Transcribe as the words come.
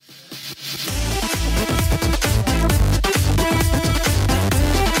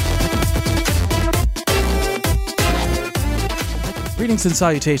Greetings and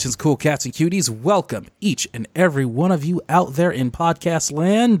salutations, cool cats and cuties. Welcome, each and every one of you out there in podcast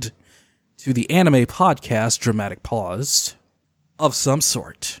land, to the anime podcast Dramatic Pause of some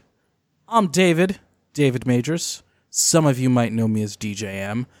sort. I'm David Majors. Some of you might know me as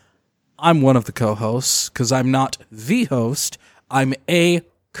DJM. I'm one of the co-hosts, because I'm not the host, I'm a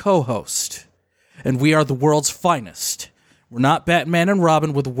co-host. And we are the world's finest. We're not Batman and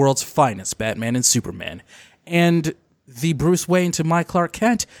Robin, we're the world's finest, Batman and Superman. And the Bruce Wayne to my Clark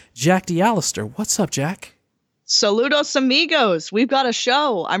Kent, Jack DeAllister. What's up, Jack? Saludos, amigos. We've got a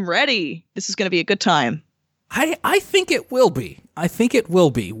show. I'm ready. This is going to be a good time. I think it will be.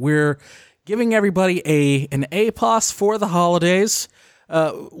 We're giving everybody an A-plus for the holidays.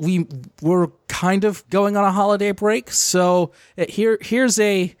 We were kind of going on a holiday break, so here's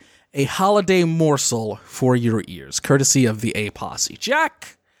a holiday morsel for your ears, courtesy of the A-posse.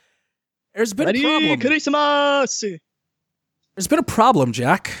 Jack, there's been a problem. Christmas. There's been a problem,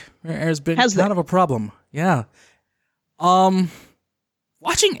 Jack. There's been kind of a problem. Yeah. Watching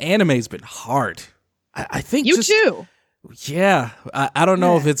anime's been hard. I think you too. Yeah. I don't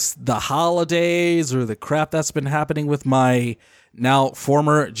know if it's the holidays or the crap that's been happening with my now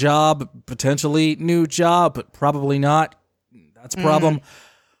former job, potentially new job, but probably not. That's a problem.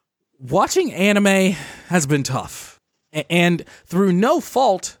 Watching anime has been tough. And through no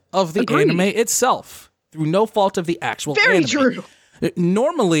fault of the anime itself. Through no fault of the actual anime. Very true.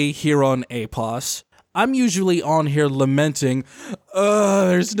 Normally, here on APOS, I'm usually on here lamenting,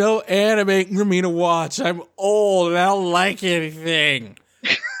 there's no anime for me to watch. I'm old and I don't like anything.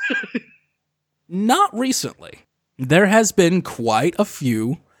 Not recently. There has been quite a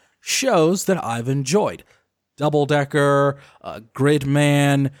few shows that I've enjoyed. Double Decker,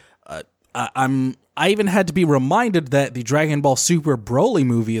 Gridman. I even had to be reminded that the Dragon Ball Super Broly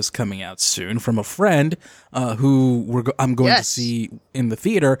movie is coming out soon from a friend who I'm going to see in the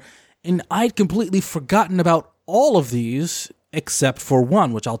theater, and I'd completely forgotten about all of these except for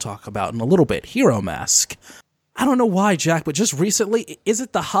one, which I'll talk about in a little bit, Hero Mask. I don't know why, Jack, but just recently, is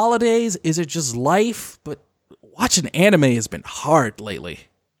it the holidays? Is it just life? But watching anime has been hard lately.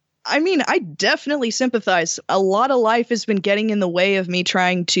 I mean, I definitely sympathize. A lot of life has been getting in the way of me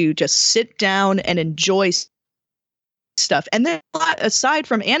trying to just sit down and enjoy stuff. And then aside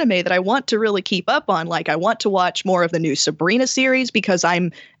from anime that I want to really keep up on, like I want to watch more of the new Sabrina series because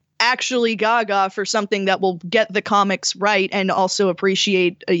I'm actually gaga for something that will get the comics right and also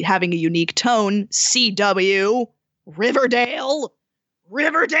appreciate having a unique tone. CW, Riverdale.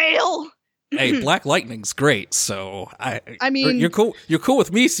 Hey, Black Lightning's great, so I mean, you're cool. You're cool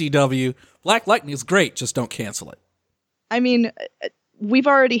with me, CW. Black Lightning's great, just don't cancel it. I mean, we've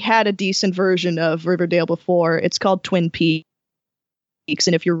already had a decent version of Riverdale before. It's called Twin Peaks,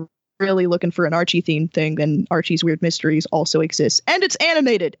 and if you're really looking for an Archie-themed thing, then Archie's Weird Mysteries also exists, and it's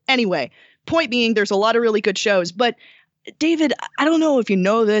animated. Anyway, point being, there's a lot of really good shows. But David, I don't know if you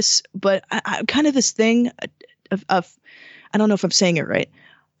know this, but I'm kind of this thing of I don't know if I'm saying it right.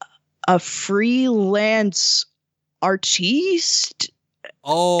 A freelance artiste.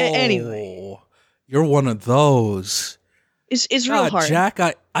 Oh, anyway, you're one of those. It's real hard, Jack.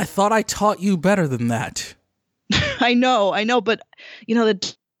 I thought I taught you better than that. I know, but you know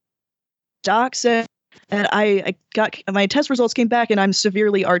the doc said that I got my test results came back and I'm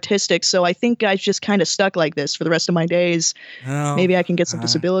severely artistic, so I think I just kind of stuck like this for the rest of my days. Well, maybe I can get some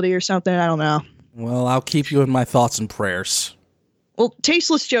disability or something. I don't know. Well, I'll keep you in my thoughts and prayers. Well,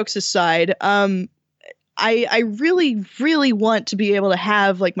 tasteless jokes aside, I really, really want to be able to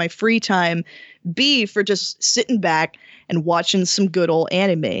have like my free time be for just sitting back and watching some good old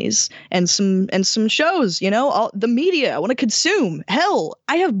animes and some shows, you know, all the media I want to consume. Hell,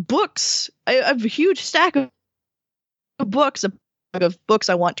 I have books. I have a huge stack of books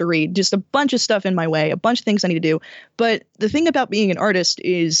I want to read, just a bunch of stuff in my way, a bunch of things I need to do. But the thing about being an artist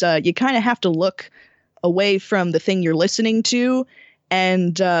is you kind of have to look away from the thing you're listening to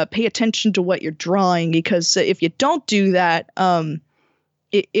and pay attention to what you're drawing, because if you don't do that,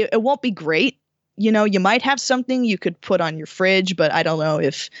 it won't be great. You know, you might have something you could put on your fridge, but I don't know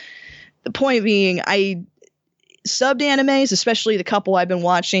if the point being, I subbed animes, especially the couple I've been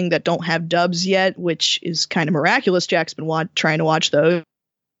watching that don't have dubs yet, which is kind of miraculous. Jack's been trying to watch those.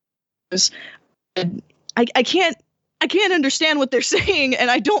 I can't understand what they're saying, and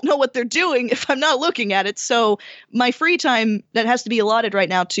I don't know what they're doing if I'm not looking at it. So my free time that has to be allotted right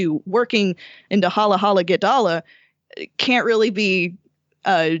now to working into Hala Hala Gedala can't really be,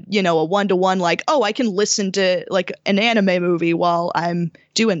 a one-to-one, like, oh, I can listen to like an anime movie while I'm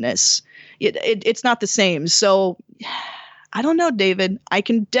doing this. It's not the same. So I don't know, David. I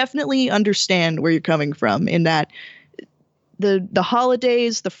can definitely understand where you're coming from in that the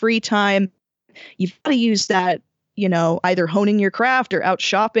holidays, the free time, you've got to use that, either honing your craft or out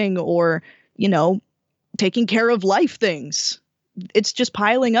shopping or, taking care of life things. It's just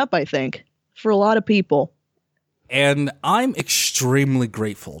piling up, I think, for a lot of people. And I'm extremely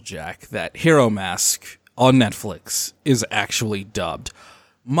grateful, Jack, that Hero Mask on Netflix is actually dubbed.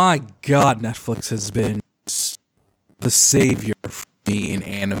 My God, Netflix has been the savior for me in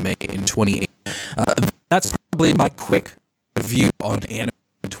anime in 2018. That's probably my quick review on anime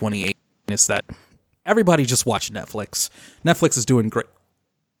in 2018, is that everybody just watch Netflix. Netflix is doing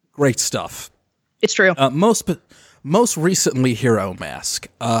great stuff. It's true. Most recently, Hero Mask.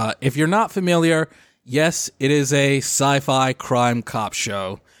 If you're not familiar, yes, it is a sci-fi crime cop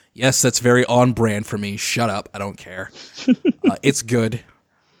show. Yes, that's very on brand for me. Shut up, I don't care. It's good.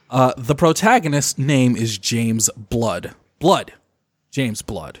 The protagonist's name is James Blood. James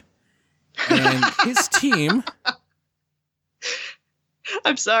Blood. And his team...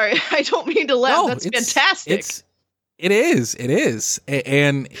 I'm sorry, I don't mean to laugh. That's fantastic. It is.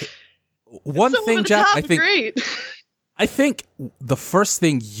 And one thing, Jack, I think the first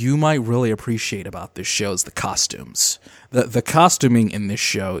thing you might really appreciate about this show is the costumes. The costuming in this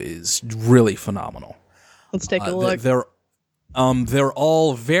show is really phenomenal. Let's take a look. They're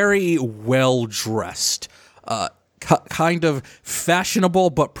all very well dressed, kind of fashionable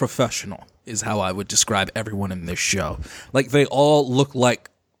but professional is how I would describe everyone in this show. Like, they all look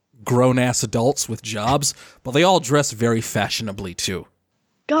like grown-ass adults with jobs, but they all dress very fashionably too.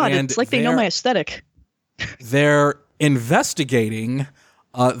 God, it's like they know my aesthetic. They're investigating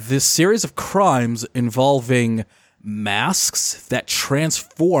this series of crimes involving masks that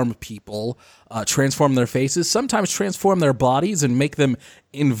transform people, transform their faces, sometimes transform their bodies and make them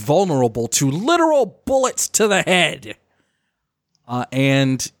invulnerable to literal bullets to the head.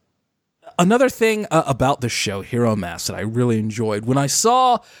 And another thing about the show, Hero Mask, that I really enjoyed, when I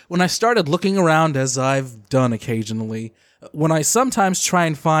started looking around, as I've done occasionally, when I sometimes try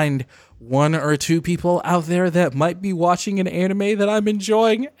and find one or two people out there that might be watching an anime that I'm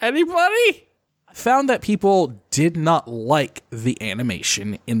enjoying, anybody? I found that people did not like the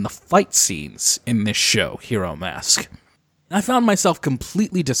animation in the fight scenes in this show, Hero Mask. And I found myself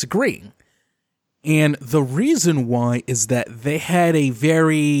completely disagreeing. And the reason why is that they had a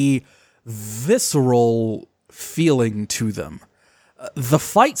very visceral feeling to them. The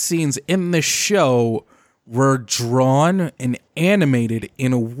fight scenes in this show were drawn and animated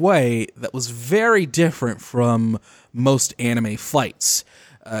in a way that was very different from most anime fights.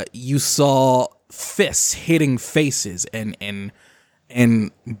 You saw fists hitting faces and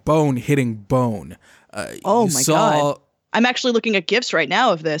bone hitting bone. Oh my God. I'm actually looking at GIFs right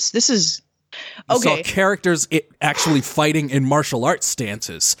now of this. This is... Okay. You saw characters actually fighting in martial arts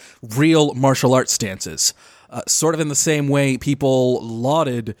stances, real martial arts stances. Sort of in the same way people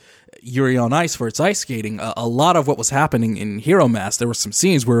lauded Yuri on Ice for its ice skating. A lot of what was happening in Hero Mask, there were some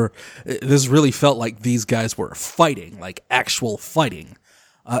scenes where this really felt like these guys were fighting, like actual fighting.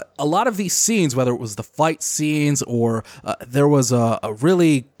 A lot of these scenes, whether it was the fight scenes or there was a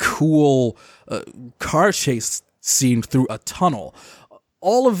really cool car chase scene through a tunnel,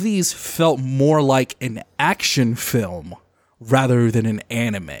 all of these felt more like an action film rather than an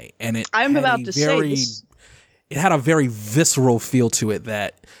anime. And it had a very visceral feel to it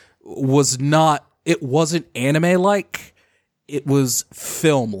that wasn't anime-like, it was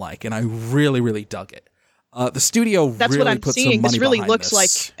film-like, and I really, really dug it. The studio That's really what I'm put seeing. some money This really behind looks like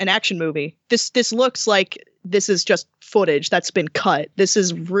an action movie. This looks like this is just footage that's been cut. This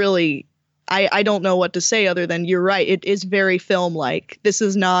is really... I don't know what to say other than you're right. It is very film-like. This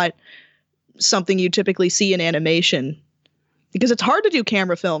is not something you typically see in animation. Because it's hard to do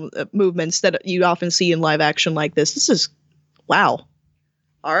camera film movements that you often see in live action like this. This is... Wow.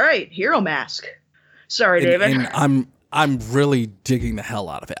 All right, Hero Mask. Sorry, David. And I'm really digging the hell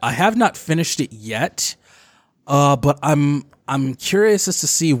out of it. I have not finished it yet, but I'm curious as to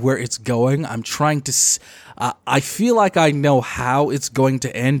see where it's going. I'm trying to... I feel like I know how it's going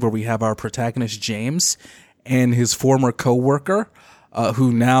to end, where we have our protagonist, James, and his former co-worker,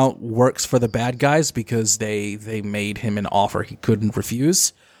 who now works for the bad guys because they made him an offer he couldn't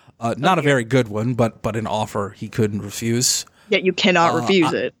refuse. Not a very good one, but an offer he couldn't refuse. Yet you cannot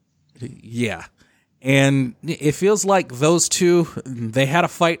refuse it. Yeah. And it feels like those two, they had a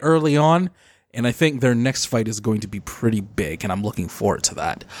fight early on, and I think their next fight is going to be pretty big, and I'm looking forward to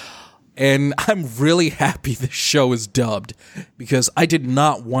that. And I'm really happy this show is dubbed, because I did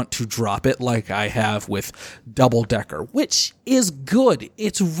not want to drop it like I have with Double Decker, which is good.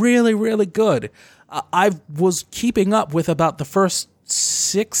 It's really, really good. I was keeping up with about the first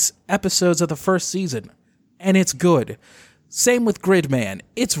 6 episodes of the first season, and it's good. Same with Gridman.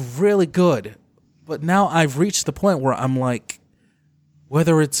 It's really good. But now I've reached the point where I'm like,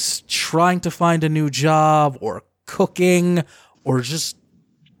 whether it's trying to find a new job or cooking or just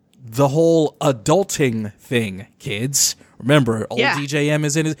the whole adulting thing, kids. Remember, old DJM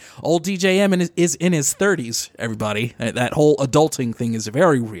is in his 30s, everybody. That whole adulting thing is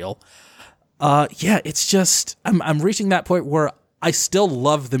very real. It's just I'm reaching that point where I still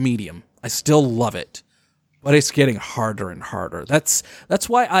love the medium. I still love it. But it's getting harder and harder. That's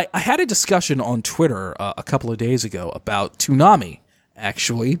why I had a discussion on Twitter a couple of days ago about Toonami,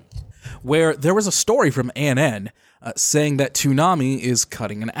 actually, where there was a story from ANN saying that Toonami is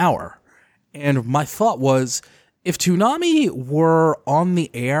cutting an hour. And my thought was, if Toonami were on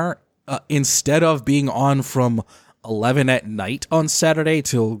the air instead of being on from 11 at night on Saturday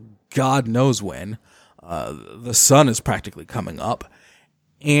till God knows when, the sun is practically coming up,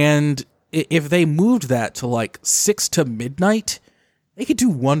 and if they moved that to like 6 to midnight, they could do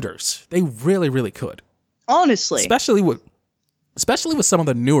wonders. They really, really could. Honestly. Especially with some of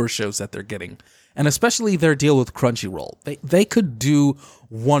the newer shows that they're getting, and especially their deal with Crunchyroll. They could do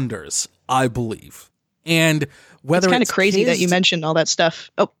wonders, I believe. And whether it's kind of crazy that you mentioned all that stuff.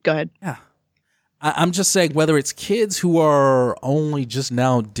 Oh, go ahead. Yeah. I'm just saying, whether it's kids who are only just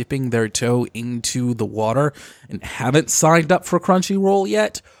now dipping their toe into the water and haven't signed up for Crunchyroll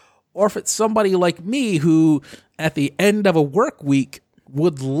yet, or if it's somebody like me who, at the end of a work week,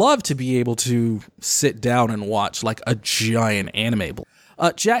 would love to be able to sit down and watch like a giant anime.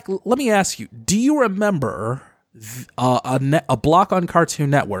 Jack, let me ask you, do you remember a block on Cartoon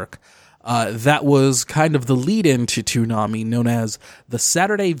Network that was kind of the lead-in to Toonami, known as the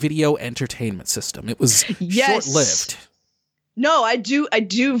Saturday Video Entertainment System? It was short-lived. No, I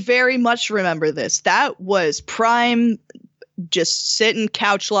do very much remember this. That was prime, just sitting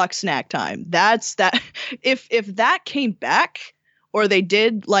couch lock snack time. That's that. If that came back, or they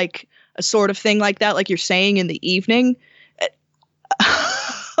did like a sort of thing like that, like you're saying, in the evening,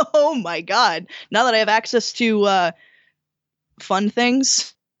 oh my God. Now that I have access to fun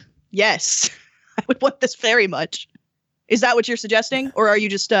things, yes, I would want this very much. Is that what you're suggesting? Or are you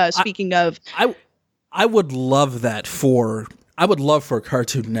just speaking of... I would love that I would love for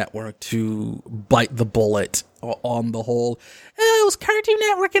Cartoon Network to bite the bullet on the whole, it was Cartoon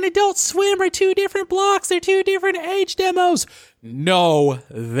Network and Adult Swim are two different blocks. They're two different age demos. No,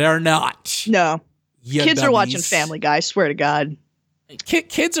 they're not. No. Kids are watching Family Guy, swear to God.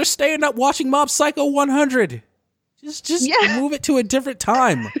 Kids are staying up watching Mob Psycho 100. Just move it to a different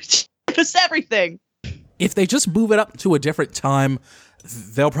time. Just everything. If they just move it up to a different time,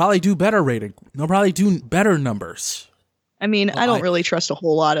 they'll probably do better rating. They'll probably do better numbers. I mean, I don't really trust a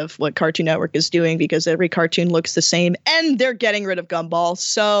whole lot of what Cartoon Network is doing because every cartoon looks the same, and they're getting rid of Gumball.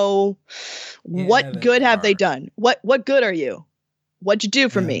 So, what good have they done? What good are you? What'd you do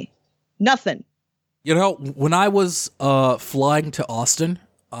for me? Nothing. You know, when I was flying to Austin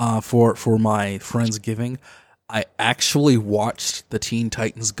for my Friendsgiving, I actually watched the Teen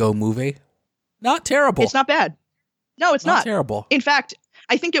Titans Go movie. Not terrible. It's not bad. No, it's not terrible. In fact,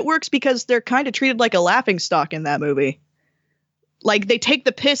 I think it works because they're kind of treated like a laughingstock in that movie. Like, they take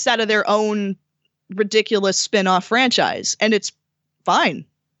the piss out of their own ridiculous spin-off franchise, and it's fine.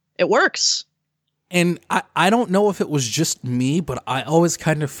 It works. And I don't know if it was just me, but I always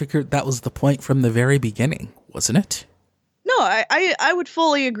kind of figured that was the point from the very beginning, wasn't it? No, I would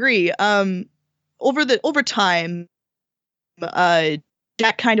fully agree. Over time,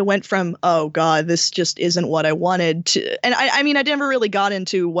 that kind of went from, oh God, this just isn't what I wanted to, and I mean, I never really got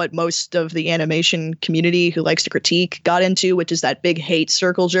into what most of the animation community who likes to critique got into, which is that big hate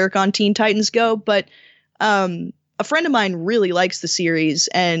circle jerk on Teen Titans Go. But a friend of mine really likes the series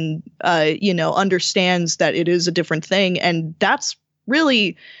and, understands that it is a different thing. And that's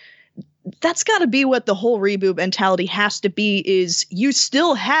got to be what the whole reboot mentality has to be, is you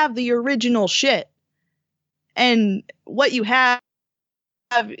still have the original shit. And what you have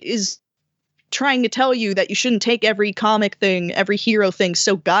is trying to tell you that you shouldn't take every comic thing, every hero thing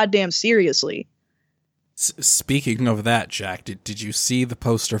so goddamn seriously. Speaking of that, Jack, did you see the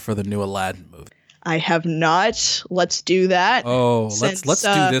poster for the new Aladdin movie? I have not. Let's do that. Oh, let's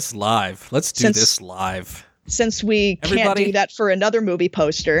do this live. Let's do this live. Since we can't do that for another movie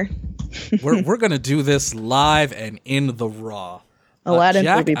poster. we're going to do this live and in the raw. Aladdin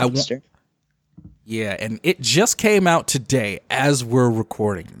movie poster. Yeah, and it just came out today as we're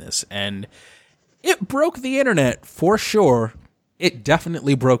recording this, and it broke the internet for sure. It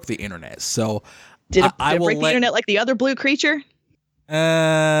definitely broke the internet. So did it break the internet like the other blue creature?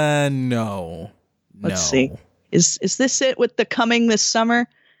 No. Let's see. Is this it with the coming this summer?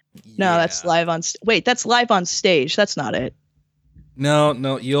 Yeah. No, that's live on. Wait, that's live on stage. That's not it.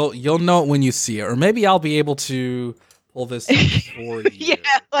 No, you'll know it when you see it, or maybe I'll be able to pull this up for you.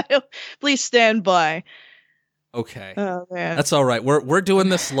 Yeah, please stand by. Okay. Oh man, That's all right. We're doing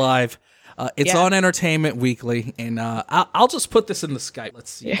this live. It's on Entertainment Weekly, and I'll just put this in the Skype.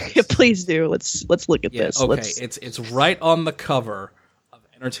 Let's see. Yeah, please do. Let's look at this. Okay, it's right on the cover of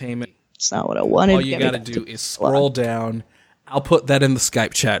Entertainment. It's not what I wanted. All you got to do is scroll down. I'll put that in the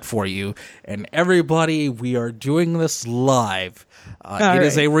Skype chat for you. And everybody, we are doing this live. It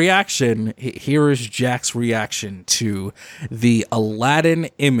is a reaction. Here is Jack's reaction to the Aladdin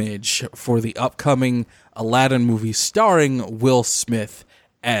image for the upcoming Aladdin movie starring Will Smith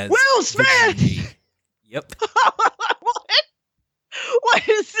as Will Smith! Yep. What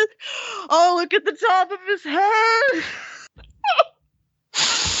is it? Oh, look at the top of his head.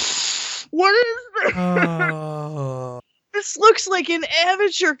 What is this? This looks like an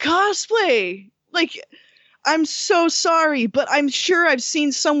amateur cosplay. Like, I'm so sorry, but I'm sure I've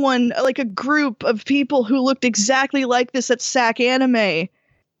seen someone, like a group of people who looked exactly like this at SAC Anime.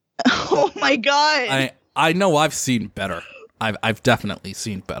 Oh my god. I know I've seen better. I've definitely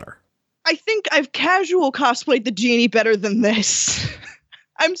seen better. I think I've casual cosplayed the genie better than this.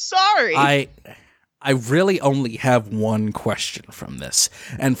 I'm sorry. I really only have one question from this.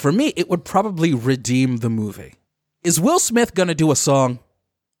 And for me, it would probably redeem the movie. Is Will Smith going to do a song?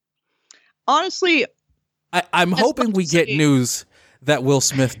 Honestly, I'm hoping we get news that Will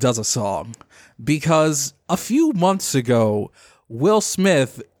Smith does a song. Because a few months ago, Will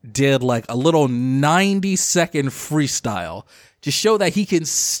Smith did like a little 90-second freestyle to show that he can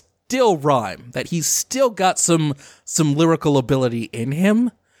still rhyme, that he's still got some lyrical ability in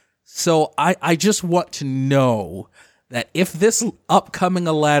him. So I just want to know that if this upcoming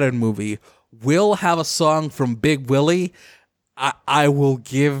Aladdin movie will have a song from Big Willie, I will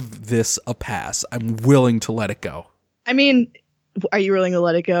give this a pass. I'm willing to let it go. I mean, are you willing to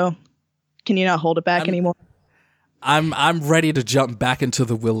let it go? Can you not hold it back anymore? I'm ready to jump back into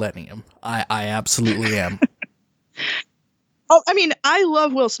the Willennium. I absolutely am. Oh, I mean, I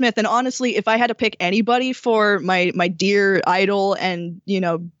love Will Smith, and honestly, if I had to pick anybody for my dear idol and, you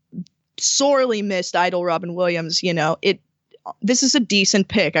know, sorely missed idol Robin Williams, you know, this is a decent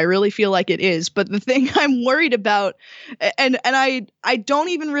pick. I really feel like it is. But the thing I'm worried about, and I don't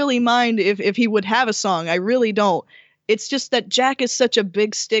even really mind if he would have a song. I really don't. It's just that Jack is such a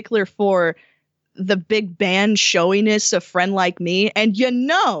big stickler for the big band showiness of Friend Like Me, and you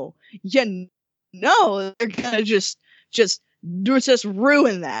know they're gonna just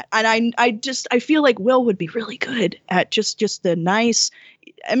ruin that. And I feel like Will would be really good at just the nice.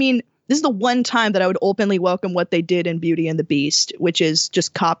 I mean, this is the one time that I would openly welcome what they did in Beauty and the Beast, which is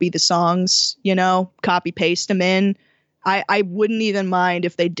just copy the songs, you know, copy paste them in. I wouldn't even mind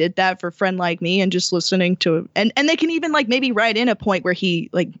if they did that for Friend Like Me and just listening to, and they can even like maybe write in a point where he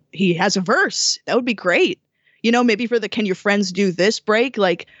has a verse. That would be great. You know, maybe for the Can Your Friends Do This break,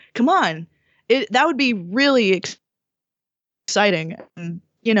 like, come on. That would be really exciting. And,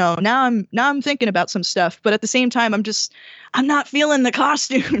 you know, now I'm thinking about some stuff, but at the same time, I'm not feeling the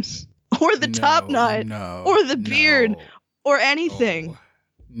costumes or the top knot or the beard or anything.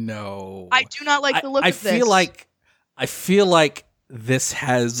 No. I do not like the look of this. I feel like this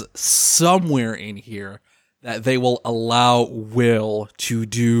has somewhere in here that they will allow Will to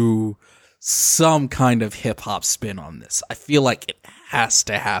do some kind of hip hop spin on this. I feel like it has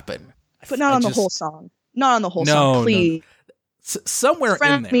to happen. But not on the whole song. Not on the whole song, please. Somewhere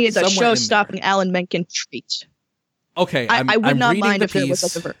in there. Me is a show-stopping Alan Menken treat. Okay, I would not mind if there was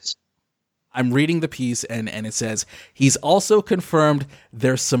like a verse. I'm reading the piece, and it says, he's also confirmed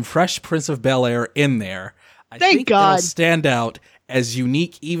there's some Fresh Prince of Bel-Air in there. I think it'll stand out as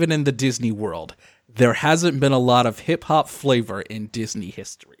unique even in the Disney world. There hasn't been a lot of hip-hop flavor in Disney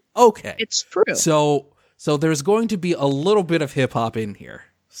history. Okay. It's true. So there's going to be a little bit of hip-hop in here.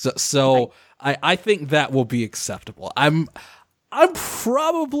 So right. I think that will be acceptable. I'm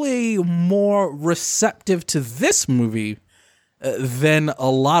probably more receptive to this movie than a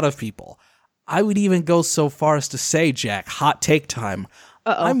lot of people. I would even go so far as to say, Jack, hot take time.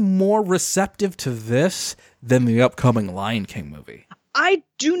 I'm more receptive to this than the upcoming Lion King movie. I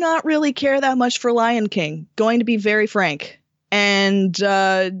do not really care that much for Lion King, going to be very frank. And,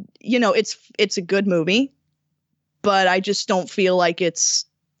 you know, it's a good movie, but I just don't feel like it's,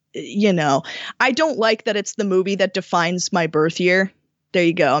 you know, I don't like that it's the movie that defines my birth year. There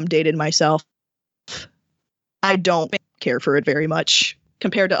you go. I'm dated myself. I don't care for it very much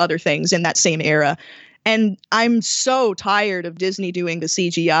compared to other things in that same era. And I'm so tired of Disney doing the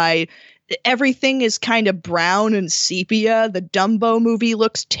CGI everything is kind of brown and sepia. The Dumbo movie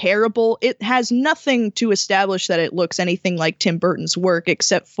looks terrible. It has nothing to establish that it looks anything like Tim Burton's work,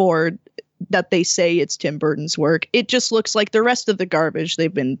 except for that they say it's Tim Burton's work. It just looks like the rest of the garbage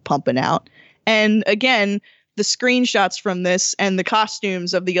they've been pumping out. And again, the screenshots from this and the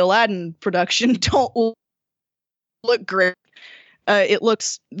costumes of the Aladdin production don't look great. It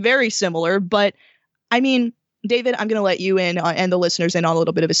looks very similar, but I mean, David, I'm going to let you in and the listeners in on a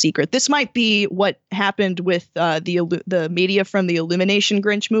little bit of a secret. This might be what happened with the media from the Illumination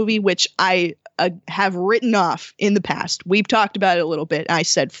Grinch movie, which I have written off in the past. We've talked about it a little bit. I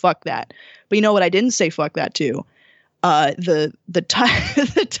said, fuck that. But you know what I didn't say fuck that to? The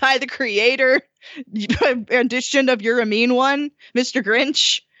Ty the Creator rendition of You're a Mean One, Mr.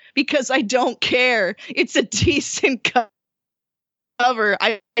 Grinch, because I don't care. It's a decent cover.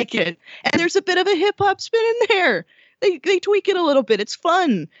 I like it. And there's a bit of a hip hop spin in there. They tweak it a little bit. It's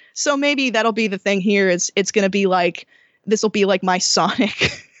fun. So maybe that'll be the thing here. It's going to be like, this will be like my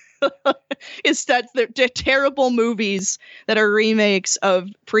Sonic. Is that they're terrible movies that are remakes of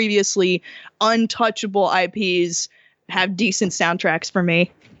previously untouchable IPs have decent soundtracks for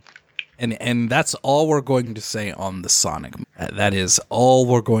me. And that's all we're going to say on the Sonic. That is all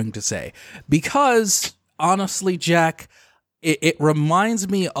we're going to say. Because, honestly, Jack, it reminds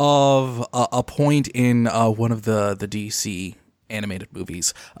me of a point in one of the DC animated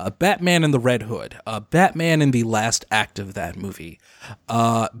movies. Batman and the Red Hood. Batman in the last act of that movie.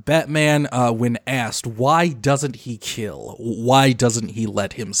 Batman, when asked, why doesn't he kill? Why doesn't he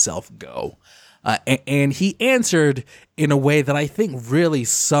let himself go? And he answered in a way that I think really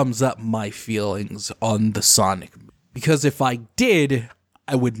sums up my feelings on the Sonic. Because if I did,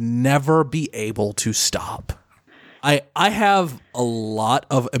 I would never be able to stop. I have a lot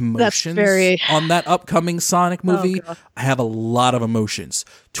of emotions on that upcoming Sonic movie. Oh, I have a lot of emotions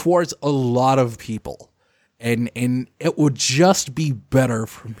towards a lot of people. And it would just be better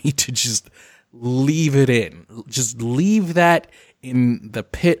for me to just leave it in. Just leave that in the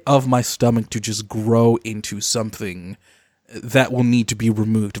pit of my stomach to just grow into something that will need to be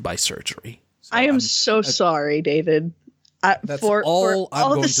removed by surgery. So I am so sorry, David. That's all I'm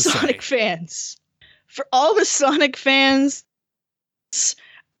going to say. For all the Sonic fans. For all the Sonic fans,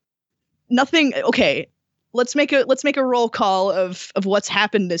 nothing. Okay, let's make a roll call of what's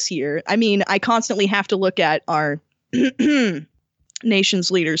happened this year. I mean, I constantly have to look at our nation's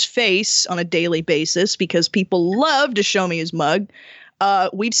leader's face on a daily basis because people love to show me his mug.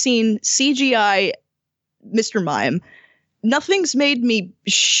 We've seen CGI Mr. Mime. Nothing's made me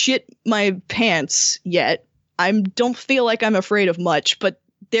shit my pants yet. I don't feel like I'm afraid of much, but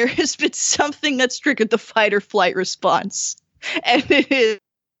there has been something that's triggered the fight or flight response, and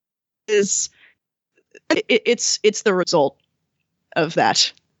it's the result of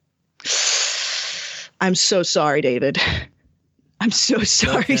that. I'm so sorry, David. I'm so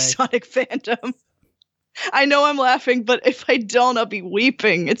sorry, okay. Sonic fandom. I know I'm laughing, but if I don't, I'll be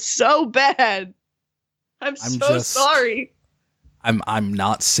weeping. It's so bad. I'm so sorry. I'm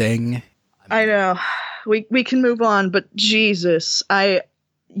not saying. I know. We can move on, but Jesus,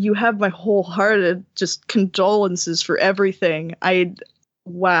 you have my wholehearted just condolences for everything.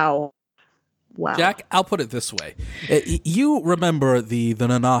 Wow. Jack, I'll put it this way. You remember the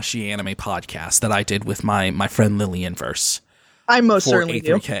Nanashi anime podcast that I did with my friend Lillian Verse? I most certainly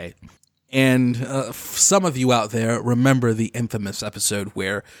do. And some of you out there remember the infamous episode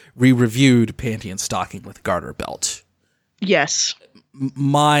where we reviewed Panty and Stocking with Garter Belt. Yes.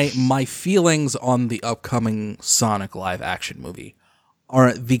 My feelings on the upcoming Sonic live action movie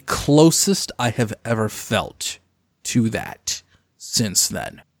are the closest I have ever felt to that since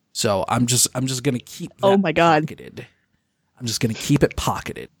then. So I'm just gonna keep that pocketed. I'm just gonna keep it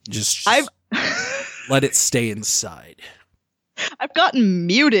pocketed. Just let it stay inside. I've gotten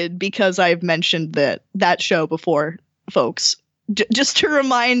muted because I've mentioned that show before, folks. Just to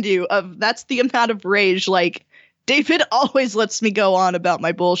remind you of that's the amount of rage. Like, David always lets me go on about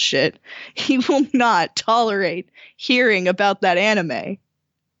my bullshit. He will not tolerate hearing about that anime.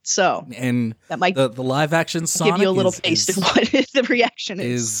 So, and that might the live action Sonic give you a little taste of what the reaction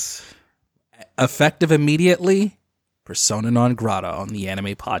is effective immediately. Persona non grata on the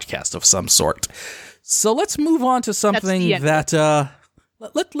anime podcast of some sort. So let's move on to something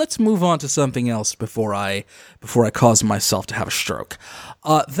let's move on to something else before I cause myself to have a stroke.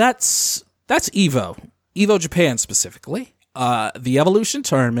 That's Evo Japan specifically. The Evolution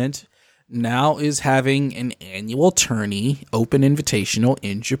Tournament now is having an annual tourney, open invitational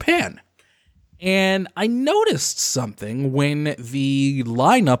in Japan. And I noticed something when the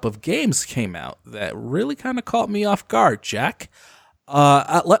lineup of games came out that really kind of caught me off guard, Jack.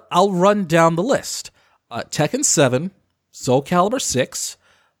 I'll run down the list. Tekken 7, Soul Calibur 6,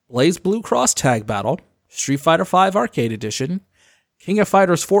 Blaze Blue Cross Tag Battle, Street Fighter V Arcade Edition, King of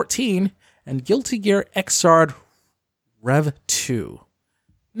Fighters 14, and Guilty Gear Xrd Rev 2.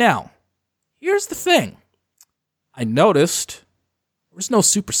 Now, here's the thing. I noticed there was no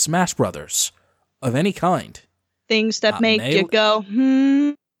Super Smash Brothers of any kind. Things that make you go,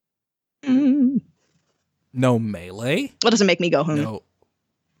 No Melee. What doesn't make me go,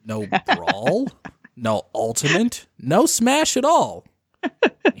 No Brawl. No Ultimate. No Smash at all.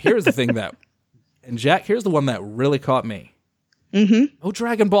 Here's the thing and Jack, here's the one that really caught me. Mm-hmm. No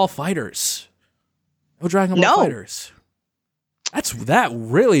Dragon Ball Fighters. No Dragon Ball Fighters. That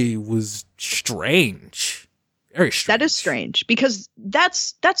really was strange. Very strange. That is strange because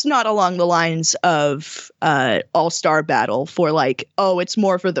that's not along the lines of All-Star Battle for like, oh, it's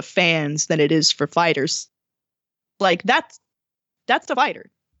more for the fans than it is for fighters. Like that's the fighter.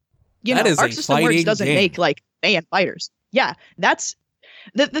 You know, Arc System Works doesn't make like fan fighters. Yeah, that's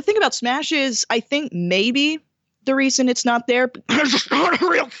the thing about Smash is I think maybe the reason it's not there because it's not a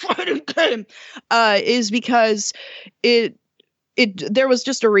real fighting game is because there was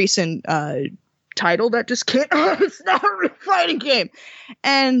just a recent title that just can't. It's not a real fighting game,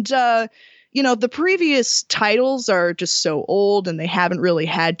 and the previous titles are just so old, and they haven't really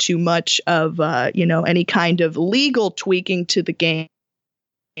had too much of any kind of legal tweaking to the game.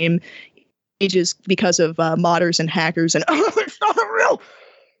 Ages because of modders and hackers, and it's not a real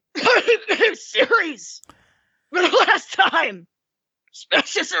fighting game series. For the last time,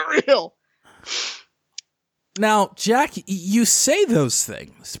 Smash isn't real. Now, Jack, you say those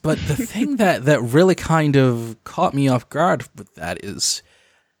things, but the thing that really kind of caught me off guard with that is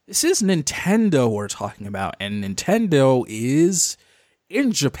this is Nintendo we're talking about, and Nintendo is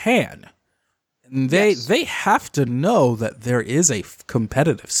in Japan. And they have to know that there is a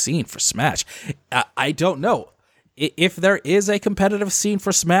competitive scene for Smash. I don't know if there is a competitive scene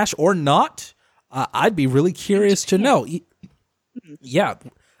for Smash or not. I'd be really curious to know. Yeah,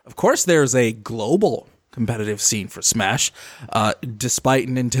 of course there's a global competitive scene for Smash, despite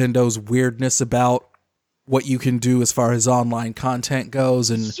Nintendo's weirdness about what you can do as far as online content goes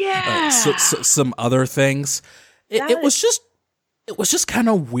and some other things. It was just kind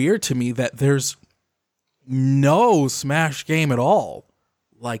of weird to me that there's no Smash game at all.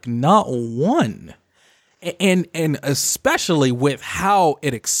 Like, not one. And especially with how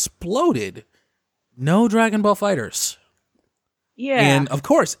it exploded, no Dragon Ball Fighters. Yeah. And, of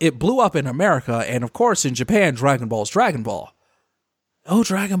course, it blew up in America, and, of course, in Japan, Dragon Ball is Dragon Ball. No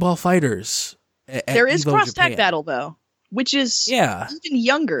Dragon Ball Fighters. There is cross-tag battle, though, which is even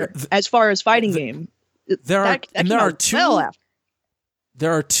younger as far as fighting game. There are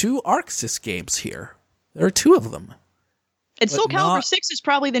two ArcSys games here. There are two of them. And Soul Calibur 6 is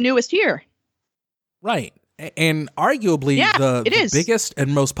probably the newest here. Right. And arguably the biggest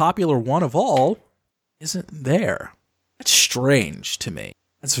and most popular one of all isn't there. That's strange to me.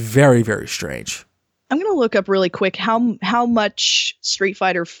 That's very, very strange. I'm going to look up really quick how much Street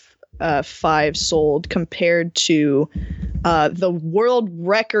Fighter 5 sold compared to the world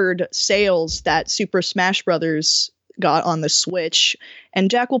record sales that Super Smash Brothers got on the Switch. And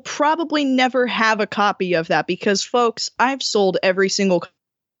Jack will probably never have a copy of that because, folks, I've sold every single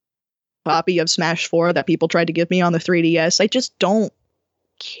copy of Smash 4 that people tried to give me on the 3DS. I just don't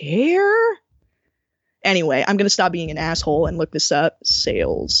care. Anyway, I'm going to stop being an asshole and look this up.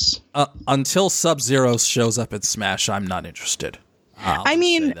 Sales. Until Sub-Zero shows up in Smash, I'm not interested.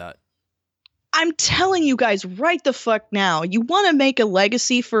 I'm telling you guys right the fuck now, you want to make a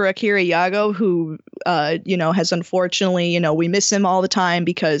legacy for Akira Yago, who, has unfortunately, we miss him all the time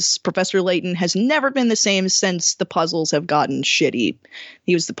because Professor Layton has never been the same since the puzzles have gotten shitty.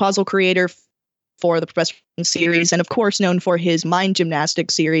 He was the puzzle creator for the Professor Layton series, and of course known for his Mind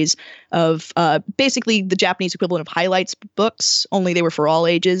Gymnastics series of basically the Japanese equivalent of highlights books, only they were for all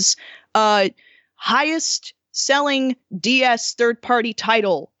ages. Highest selling DS third-party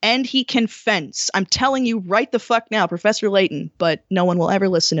title, and he can fence. I'm telling you right the fuck now, Professor Layton, but no one will ever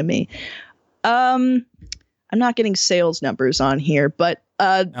listen to me. I'm not getting sales numbers on here, but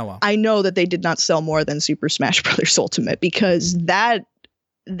I know that they did not sell more than Super Smash Bros. Ultimate because that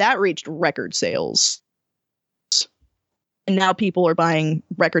reached record sales. And now people are buying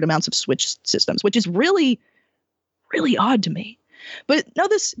record amounts of Switch systems, which is really, really odd to me. But no,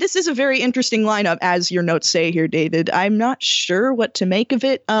 this is a very interesting lineup, as your notes say here, David. I'm not sure what to make of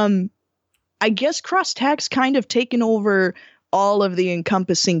it. I guess Cross Tag's kind of taken over all of the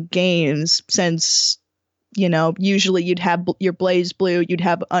encompassing games since, usually you'd have your Blaze Blue, you'd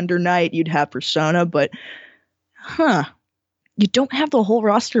have Under Night, you'd have Persona, but you don't have the whole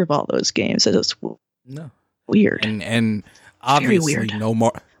roster of all those games. It's No. weird. And obviously weird.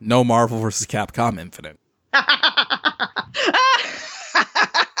 no Marvel vs. Capcom Infinite.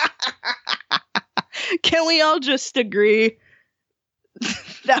 Can we all just agree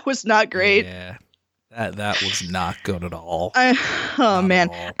that was not great? Yeah. That was not good at all. Man.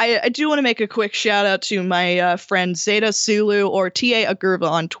 I do want to make a quick shout out to my friend Zeta Sulu, or TA Agurva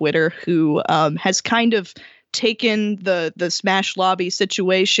on Twitter, who has kind of taken the Smash Lobby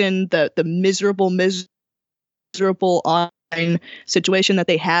situation, the miserable online situation that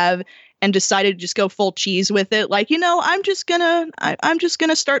they have, and decided to just go full cheese with it. Like, I'm just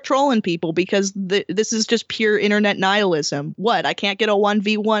gonna start trolling people because this is just pure internet nihilism. What? I can't get a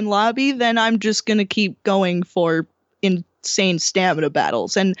 1v1 lobby? Then I'm just gonna keep going for insane stamina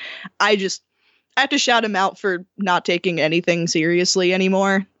battles. And I have to shout him out for not taking anything seriously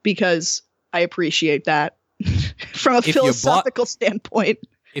anymore, because I appreciate that from a philosophical standpoint.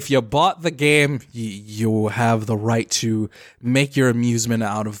 If you bought the game, you have the right to make your amusement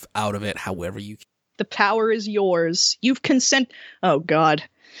out of it however you can. The power is yours. You've Oh, God.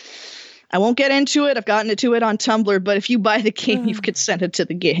 I won't get into it. I've gotten into it on Tumblr, but if you buy the game, you've consented to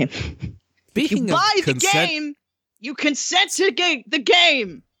the game. Speaking if you buy the game, you consent to the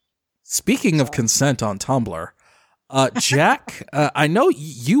game. Speaking of consent on Tumblr, Jack, I know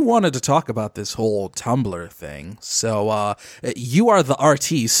you wanted to talk about this whole Tumblr thing, so you are the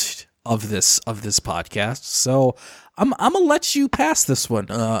artiste of this podcast. So I'm gonna let you pass this one.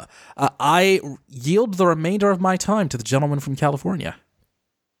 I yield the remainder of my time to the gentleman from California.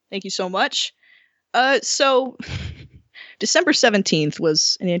 Thank you so much. So December 17th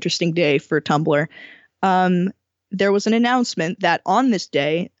was an interesting day for Tumblr. There was an announcement that on this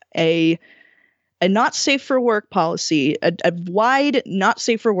day, a not safe for work policy, a wide not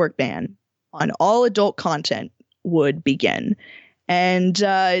safe for work ban on all adult content would begin. And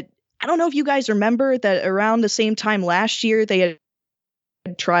I don't know if you guys remember that around the same time last year, they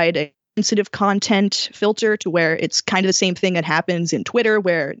had tried a sensitive content filter, to where it's kind of the same thing that happens in Twitter,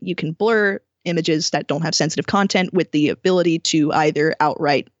 where you can blur images that don't have sensitive content with the ability to either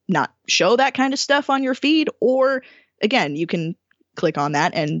outright not show that kind of stuff on your feed, or again, you can click on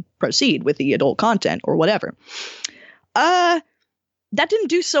that and proceed with the adult content or whatever. That didn't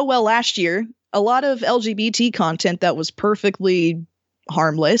do so well last year. A lot of LGBT content that was perfectly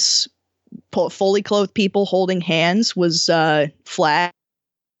harmless, fully clothed people holding hands, was flagged.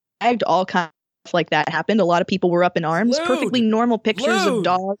 All kinds of like that happened. A lot of people were up in arms. Lewd. Perfectly normal pictures Lewd. of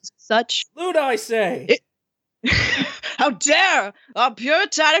dogs, such. Lewd, I say. How dare our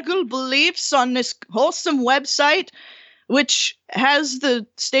puritanical beliefs on this wholesome website, which has the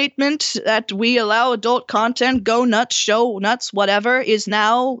statement that we allow adult content, go nuts, show nuts, whatever, is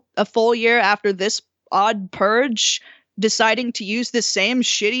now a full year after this odd purge, deciding to use the same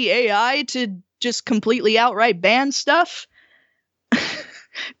shitty AI to just completely outright ban stuff.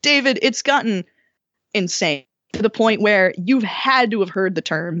 David, it's gotten insane to the point where you've had to have heard the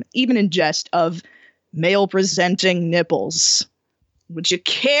term, even in jest, of male presenting nipples. Would you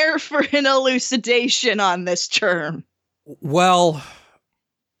care for an elucidation on this term? Well,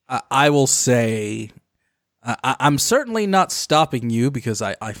 I will say I'm certainly not stopping you, because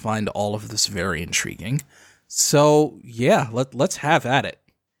I find all of this very intriguing. So, yeah, let's have at it.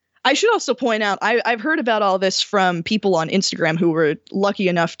 I should also point out, I've heard about all this from people on Instagram who were lucky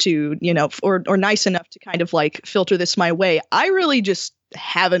enough to, or nice enough to kind of like filter this my way. I really just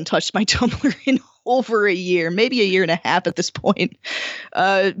haven't touched my Tumblr in over a year, maybe a year and a half at this point,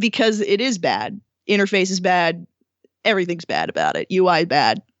 because it is bad. Interface is bad. Everything's bad about it. UI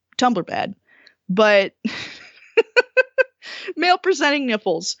bad. Tumblr bad. But male presenting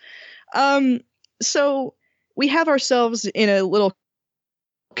nipples. So we have ourselves in a little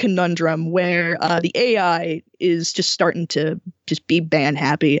conundrum where the AI is just starting to just be ban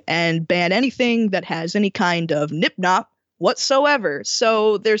happy and ban anything that has any kind of nip-nop whatsoever.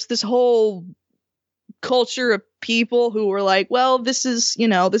 So there's this whole culture of people who were like, well, this is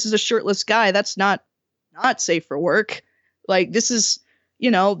a shirtless guy. That's not safe for work. Like, this is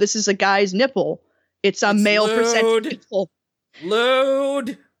a guy's nipple. It's male presenting nipple.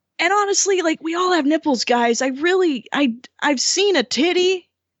 Lewd. And honestly, like, we all have nipples, guys. I've seen a titty.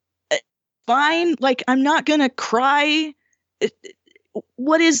 Fine. Like, I'm not gonna cry.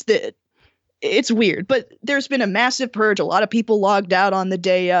 What is this? It's weird, but there's been a massive purge. A lot of people logged out on the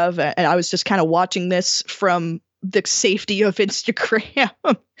day of, and I was just kind of watching this from the safety of Instagram,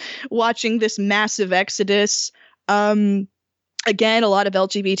 watching this massive exodus. Again, a lot of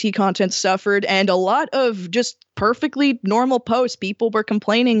LGBT content suffered, and a lot of just perfectly normal posts. People were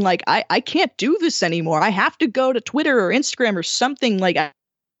complaining, like, I can't do this anymore. I have to go to Twitter or Instagram or something. Like,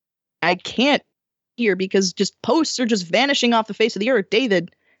 I can't here because just posts are just vanishing off the face of the earth.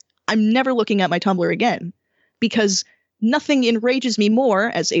 David, I'm never looking at my Tumblr again because nothing enrages me more,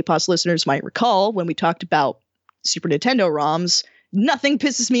 as APOS listeners might recall when we talked about Super Nintendo ROMs. Nothing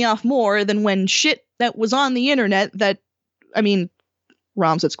pisses me off more than when shit that was on the internet that, I mean,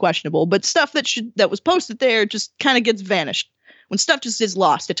 ROMs, it's questionable, but stuff that was posted there just kind of gets vanished. When stuff just is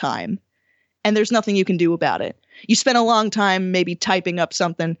lost to time and there's nothing you can do about it. You spent a long time maybe typing up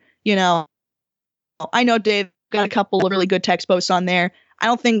something, you know. I know Dave got a couple of really good text posts on there. I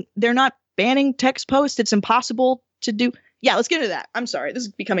don't think they're not banning text posts. It's impossible to do. Yeah, let's get into that. I'm sorry. This is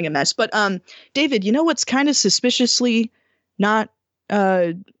becoming a mess. But David, you know what's kind of suspiciously not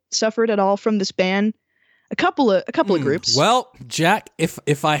suffered at all from this ban? A couple of groups. Well, Jack,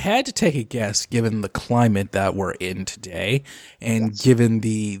 if I had to take a guess, given the climate that we're in today, and given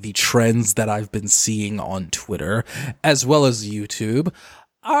the trends that I've been seeing on Twitter as well as YouTube,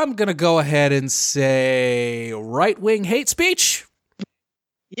 I'm gonna go ahead and say right-wing hate speech.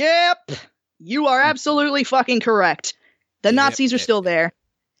 Yep, you are absolutely fucking correct. The Nazis are still there,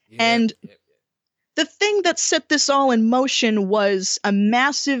 and the thing that set this all in motion was a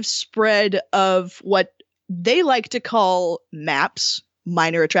massive spread of what they like to call MAPs,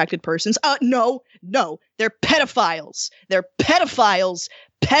 minor attracted persons. No, they're pedophiles. They're pedophiles.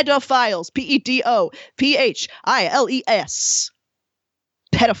 Pedophiles. Pedophiles.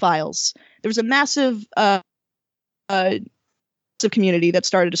 Pedophiles. There was a massive community that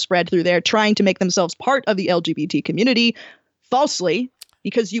started to spread through there, trying to make themselves part of the LGBT community falsely,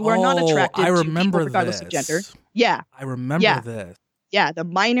 because you are not attracted to people regardless of gender. Yeah. I remember this. Yeah, the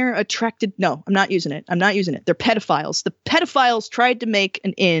minor attracted. No, I'm not using it. They're pedophiles. The pedophiles tried to make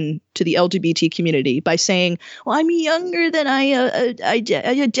an in to the LGBT community by saying, well, I'm younger than I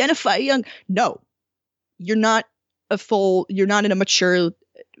identify young. No, you're not in a mature,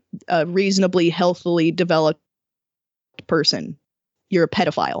 reasonably, healthily developed person. You're a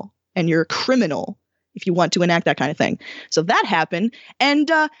pedophile and you're a criminal if you want to enact that kind of thing. So that happened. And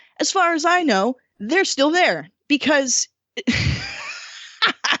as far as I know, they're still there because...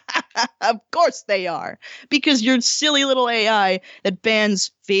 Of course they are, because you're silly little AI that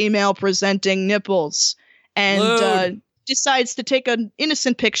bans female presenting nipples and decides to take an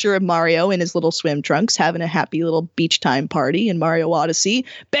innocent picture of Mario in his little swim trunks having a happy little beach time party in Mario Odyssey.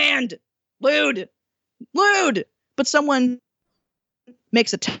 Banned. Lewd. But someone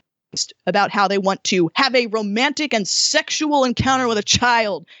makes a text about how they want to have a romantic and sexual encounter with a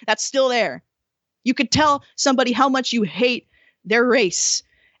child. That's still there. You could tell somebody how much you hate their race,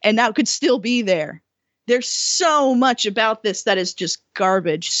 and that could still be there. There's so much about this that is just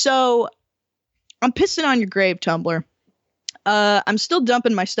garbage. So I'm pissing on your grave, Tumblr. I'm still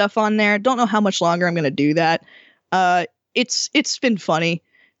dumping my stuff on there. Don't know how much longer I'm going to do that. It's been funny.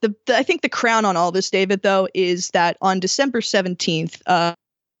 I think the crown on all this, David, though, is that on December 17th,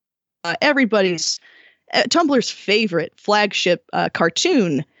 everybody's Tumblr's favorite flagship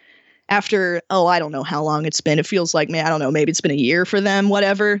cartoon, after, I don't know how long it's been. It feels like, man, I don't know, maybe it's been a year for them,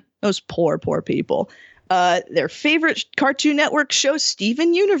 whatever. Those poor people. Their favorite Cartoon Network show,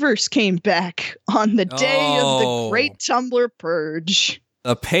 Steven Universe, came back on the day of the Great Tumblr Purge.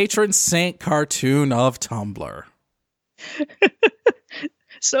 The patron saint cartoon of Tumblr.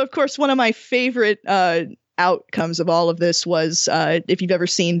 So, of course, one of my favorite outcomes of all of this was, if you've ever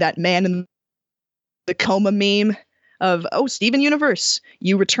seen that man in the coma meme, of, Steven Universe,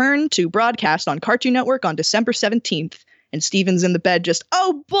 you return to broadcast on Cartoon Network on December 17th. And Steven's in the bed just,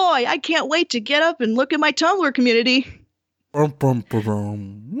 oh boy, I can't wait to get up and look at my Tumblr community.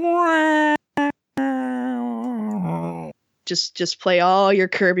 Just play all your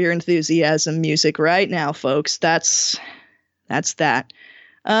Curb Your Enthusiasm music right now, folks. That's that.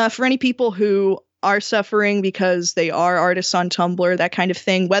 For any people who are suffering because they are artists on Tumblr, that kind of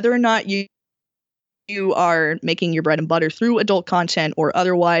thing, whether or not you are making your bread and butter through adult content or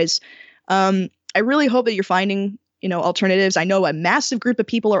otherwise, I really hope that you're finding, alternatives. I know a massive group of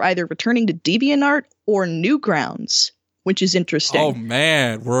people are either returning to DeviantArt or Newgrounds, which is interesting. Oh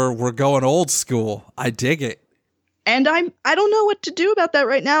man, we're going old school. I dig it. And I don't know what to do about that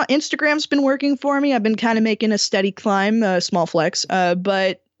right now. Instagram's been working for me. I've been kind of making a steady climb, small flex.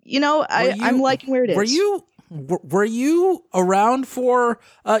 But I'm liking where it is. Were you around for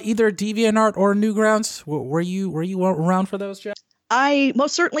either DeviantArt or Newgrounds? Were you around for those, Jeff? I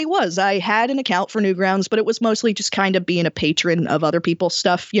most certainly was. I had an account for Newgrounds, but it was mostly just kind of being a patron of other people's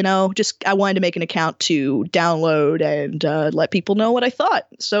stuff, you know? Just I wanted to make an account to download and let people know what I thought.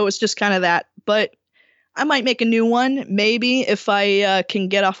 So it's just kind of that. But I might make a new one, maybe, if I can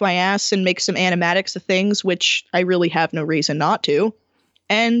get off my ass and make some animatics of things, which I really have no reason not to.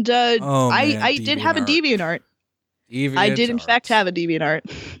 And I did have a DeviantArt. I did, in fact, have a DeviantArt.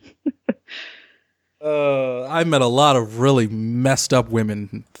 I met a lot of really messed up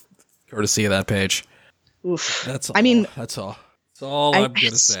women courtesy of that page. Oof. That's all. That's all I'm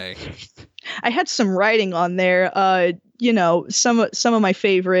gonna say. I had some writing on there. You know, some of my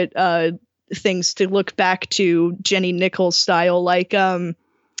favorite things to look back to Jenny Nichols style, like I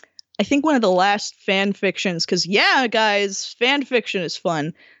think one of the last fan fictions, because yeah, guys, fan fiction is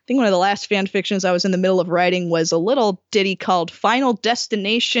fun. I think one of the last fan fictions I was in the middle of writing was a little ditty called Final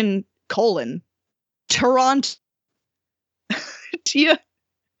Destination: Toronto. Do you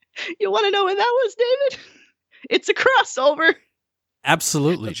want to know what that was, David? It's a crossover.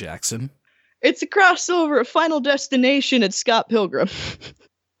 Absolutely, Jackson. It's a crossover of Final Destination and Scott Pilgrim.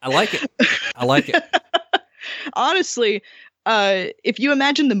 I like it. Honestly, if you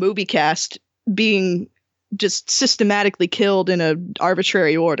imagine the movie cast being just systematically killed in an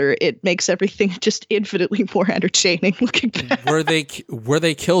arbitrary order, it makes everything just infinitely more entertaining looking back. Were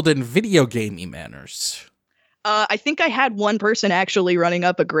they killed in video gamey manners? I think I had one person actually running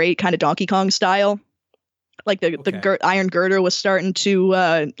up a grate, kind of Donkey Kong style. Like the iron girder was starting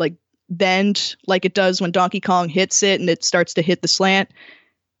to like bend like it does when Donkey Kong hits it, and it starts to hit the slant.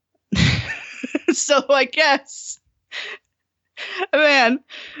 So I guess, man,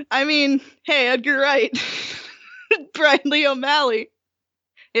 I mean, hey, Edgar Wright, Brian Lee O'Malley,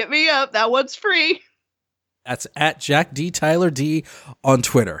 hit me up. That one's free. That's at Jack D. Tyler D on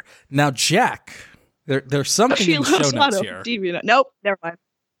Twitter. Now, Jack, there's something in the show notes here. Nope, never mind.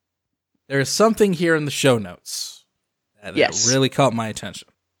 There's something here in the show notes that really caught my attention.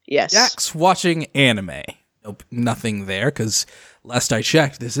 Yes. Jack's watching anime. Nope, nothing there, because last I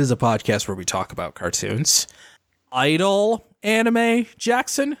checked, this is a podcast where we talk about cartoons. Idol anime,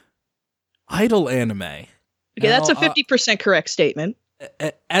 Jackson? Idol anime. Okay, now, that's a 50% correct statement.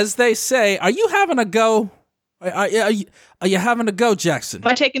 As they say, are you having a go? Are you having a go, Jackson?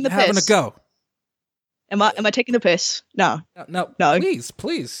 Am I taking the piss? Having a go? Am I taking the piss? No. No.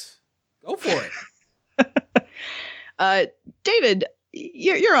 Please. Go for it. David,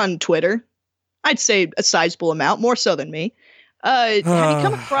 you're on Twitter. I'd say a sizable amount, more so than me. Have you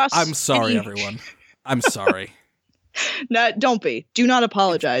come across... I'm sorry, everyone. I'm sorry. No, don't be. Do not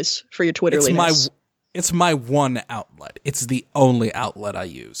apologize for your Twitterliness. It's my one outlet. It's the only outlet I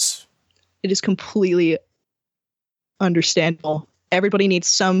use. It is completely understandable. Everybody needs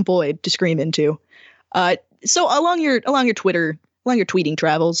some void to scream into. So along your tweeting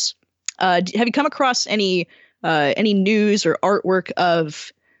travels, have you come across any news or artwork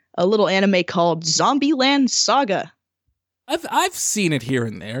of a little anime called Zombieland Saga? I've seen it here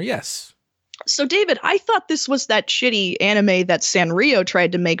and there, yes. So, David, I thought this was that shitty anime that Sanrio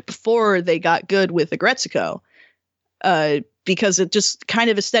tried to make before they got good with Agretsuko, because it just kind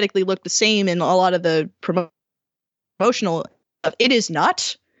of aesthetically looked the same in a lot of the promotional. It is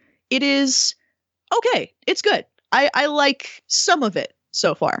not. It is okay. It's good. I like some of it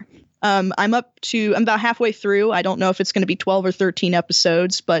so far. I'm about halfway through. I don't know if it's going to be 12 or 13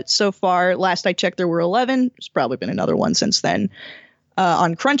 episodes, but so far, last I checked, there were 11. There's probably been another one since then.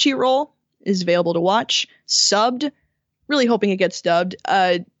 On Crunchyroll is available to watch. Subbed. Really hoping it gets dubbed.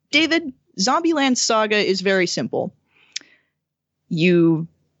 David, Zombieland Saga is very simple. You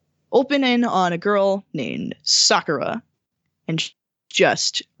open in on a girl named Sakura, and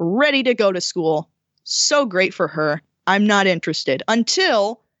just ready to go to school. So great for her. I'm not interested.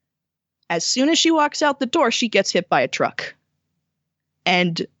 Until, as soon as she walks out the door, she gets hit by a truck.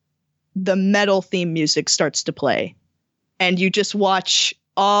 And the metal theme music starts to play. And you just watch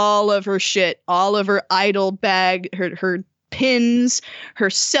all of her shit, all of her idol bag, her pins, her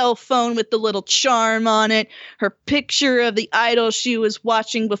cell phone with the little charm on it, her picture of the idol she was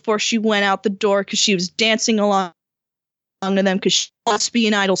watching before she went out the door because she was dancing along to them because she wants to be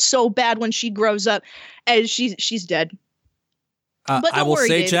an idol so bad when she grows up. And she's dead. I will say,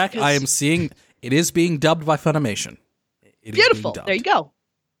 David, Jack, I am seeing it is being dubbed by Funimation. Beautiful. There you go.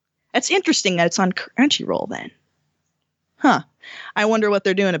 That's interesting that it's on Crunchyroll then. Huh. I wonder what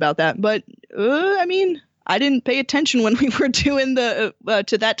they're doing about that. But, I mean, I didn't pay attention when we were doing the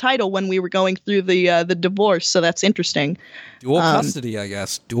to that title when we were going through the divorce, so that's interesting. Dual custody, I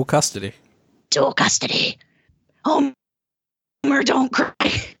guess. Dual custody. Homer, don't cry.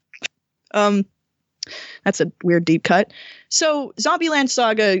 That's a weird deep cut. So Zombieland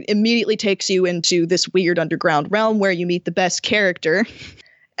Saga immediately takes you into this weird underground realm where you meet the best character.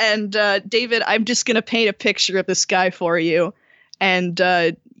 And David, I'm just going to paint a picture of this guy for you. And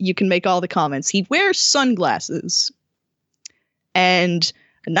you can make all the comments. He wears sunglasses and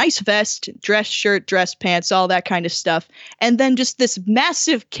a nice vest, dress shirt, dress pants, all that kind of stuff. And then just this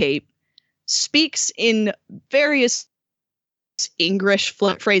massive cape, speaks in various English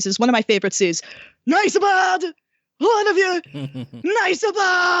phrases. One of my favorites is, "Nice about one of you, nice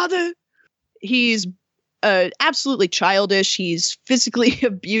about." He's absolutely childish. He's physically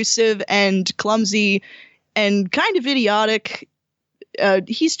abusive and clumsy and kind of idiotic.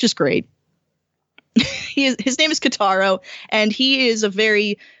 He's just great. His name is Kotaro, and he is a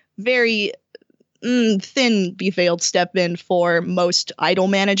very, very thin, veiled step-in for most idol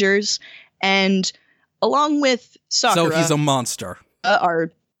managers. And along with Sakura... So he's a monster.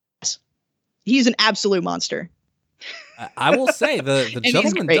 He's an absolute monster. I will say, the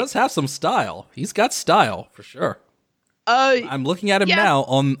gentleman does have some style. He's got style, for sure. I'm looking at him now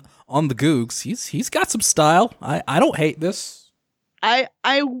on the Googs. He's got some style. I don't hate this. I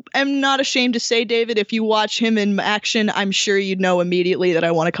am not ashamed to say, David, if you watch him in action, I'm sure you'd know immediately that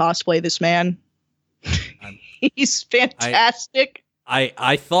I want to cosplay this man. He's fantastic.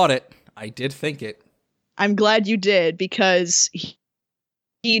 I thought it. I did think it. I'm glad you did, because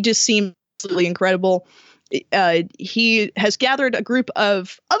he just seemed absolutely incredible. He has gathered a group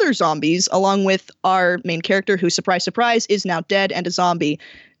of other zombies along with our main character, who, surprise, surprise, is now dead and a zombie.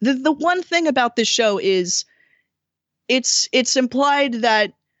 The one thing about this show is it's implied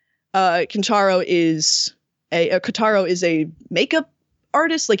that Kotaro is a makeup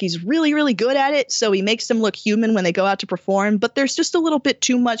artist. Like, he's really, really good at it, so he makes them look human when they go out to perform, but there's just a little bit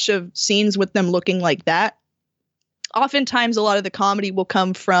too much of scenes with them looking like that. Oftentimes, a lot of the comedy will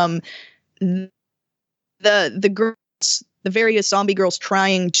come from the girls, the various zombie girls,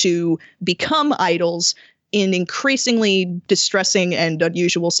 trying to become idols in increasingly distressing and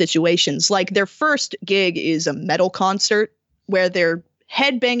unusual situations. Like, their first gig is a metal concert where they're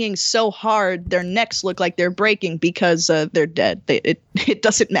headbanging so hard their necks look like they're breaking because they're dead. It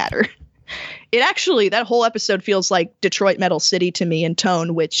doesn't matter. It actually, that whole episode feels like Detroit Metal City to me in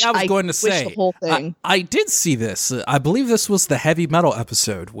tone, which I was going to say, the whole thing. I did see this. I believe this was the heavy metal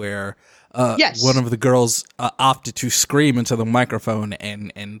episode where yes. one of the girls opted to scream into the microphone,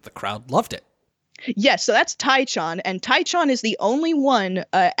 and the crowd loved it. Yes, so that's Tai-chan, and Tai-chan is the only one,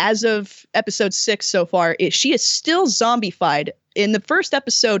 as of episode 6 so far, she is still zombified. In the first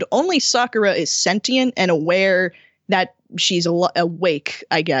episode, only Sakura is sentient and aware that she's awake,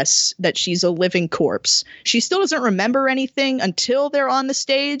 I guess, that she's a living corpse. She still doesn't remember anything until they're on the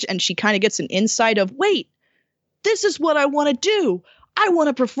stage, and she kind of gets an insight of, wait, this is what I want to do. I want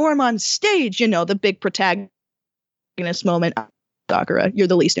to perform on stage, the big protagonist moment. Sakura, you're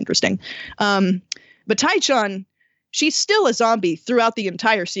the least interesting. But Tai-chan, she's still a zombie throughout the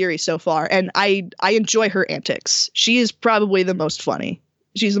entire series so far, and I enjoy her antics. She is probably the most funny.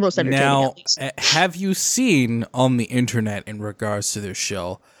 She's the most entertaining. Now, have you seen on the internet, in regards to this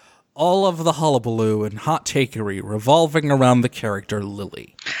show, all of the hullabaloo and hot takery revolving around the character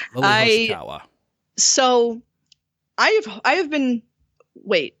Lily Hoshikawa? So, I have been...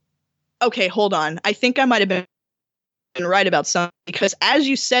 Wait. Okay, hold on. I think I might have been right about something, because as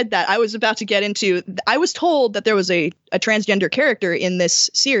you said that, I was about to get into... I was told that there was a transgender character in this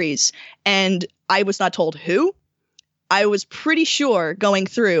series, and I was not told who. I was pretty sure, going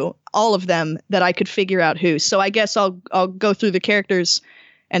through all of them, that I could figure out who. So I guess I'll go through the characters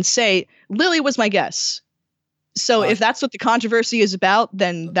and say Lily was my guess. So if that's what the controversy is about,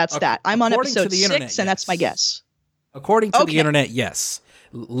 then that's that. I'm on episode 6, and that's my guess. According to the internet, yes.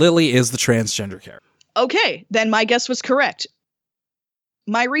 Lily is the transgender character. Okay, then my guess was correct.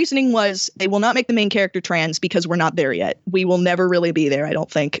 My reasoning was they will not make the main character trans because we're not there yet. We will never really be there, I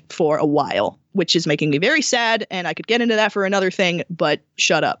don't think, for a while, which is making me very sad, and I could get into that for another thing, but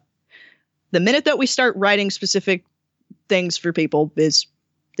shut up. The minute that we start writing specific things for people is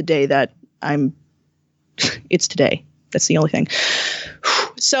the day that it's today. That's the only thing.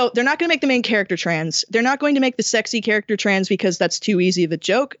 So they're not going to make the main character trans. They're not going to make the sexy character trans because that's too easy of a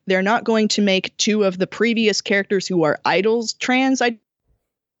joke. They're not going to make 2 of the previous characters who are idols trans, I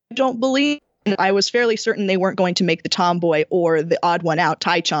don't believe. I was fairly certain they weren't going to make the tomboy or the odd one out,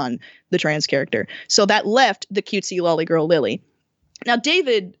 Tai-chan, the trans character. So that left the cutesy lolly girl Lily. Now,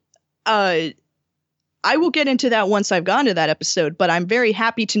 David, I will get into that once I've gone to that episode, but I'm very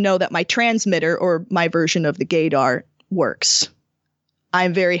happy to know that my transmitter, or my version of the gaydar, works.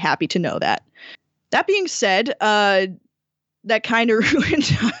 I'm very happy to know that. That being said, that kind of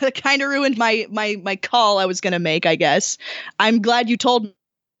ruined my call I was going to make, I guess. I'm glad you told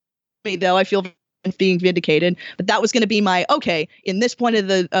me, though. I feel being vindicated, but that was going to be my, okay, in this point of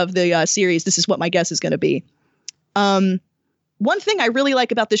the series, this is what my guess is going to be. One thing I really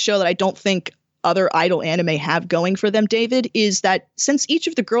like about this show that I don't think other idol anime have going for them, David, is that since each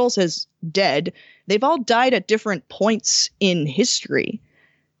of the girls is dead, they've all died at different points in history,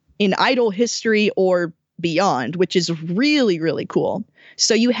 in idol history or beyond, which is really, really cool.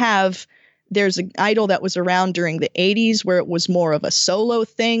 So there's an idol that was around during the 80s where it was more of a solo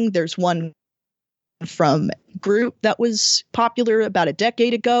thing. There's one from group that was popular about a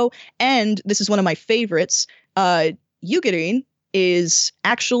decade ago. And this is one of my favorites. Yugerin is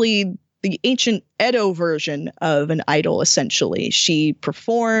actually the ancient Edo version of an idol, essentially. She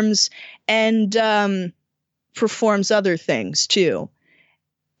performs and performs other things, too.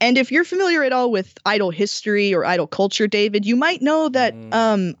 And if you're familiar at all with idol history or idol culture, David, you might know that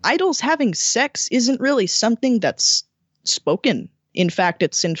idols having sex isn't really something that's spoken. In fact,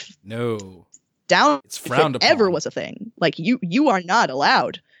 it's it's frowned upon. Ever was a thing. Like, you are not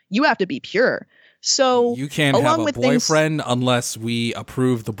allowed. You have to be pure. So you can't have a boyfriend unless we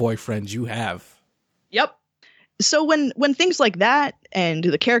approve the boyfriend you have. Yep. So when things like that and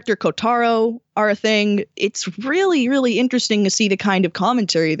the character Kotaro are a thing, it's really, really interesting to see the kind of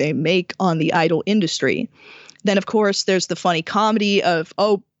commentary they make on the idol industry. Then, of course, there's the funny comedy of,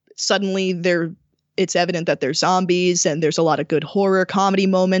 suddenly it's evident that they're zombies, and there's a lot of good horror comedy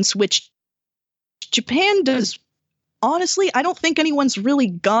moments, which Japan does. Honestly, I don't think anyone's really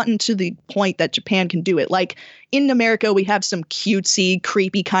gotten to the point that Japan can do it. Like, in America, we have some cutesy,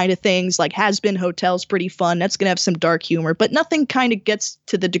 creepy kind of things, like Has-Been Hotel's pretty fun. That's going to have some dark humor, but nothing kind of gets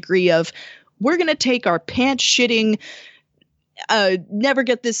to the degree of, we're going to take our pants-shitting, never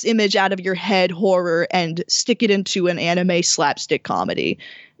get this image out of your head horror and stick it into an anime slapstick comedy.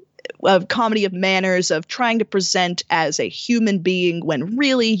 Of comedy of manners, of trying to present as a human being when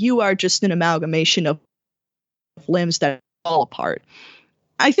really you are just an amalgamation of limbs that fall apart.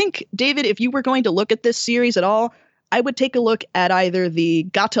 I think, David, if you were going to look at this series at all, I would take a look at either the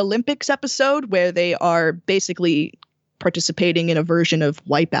Gata Olympics episode, where they are basically participating in a version of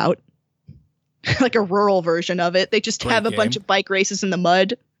Wipeout, like a rural version of it. They just have a bunch of bike races in the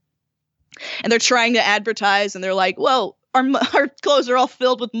mud, and they're trying to advertise, and they're like, well, our clothes are all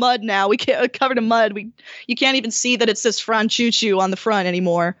filled with mud now. We can't covered in mud. You can't even see that it says Franchuchu on the front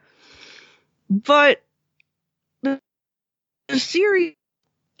anymore. But the series,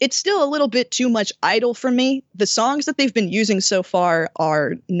 it's still a little bit too much idol for me. The songs that they've been using so far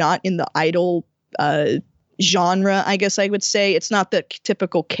are not in the idol genre, I guess I would say. It's not the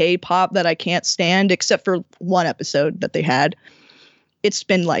typical K-pop that I can't stand, except for one episode that they had. It's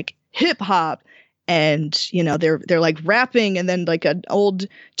been like hip hop, and they're like rapping, and then like an old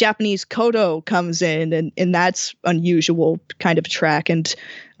Japanese koto comes in, and that's unusual kind of track. And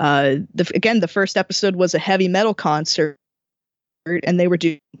the first episode was a heavy metal concert, and they were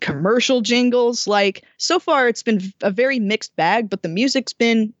doing commercial jingles. Like, so far it's been a very mixed bag, but the music's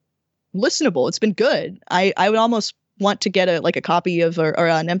been listenable. It's been good. I would almost want to get a copy of or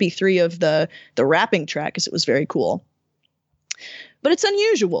an MP3 of the rapping track, because it was very cool. But it's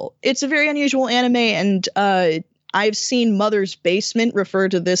unusual. It's a very unusual anime, and I've seen Mother's Basement refer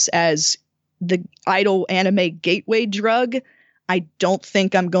to this as the idol anime gateway drug. I don't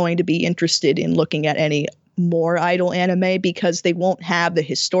think I'm going to be interested in looking at any more idol anime, because they won't have the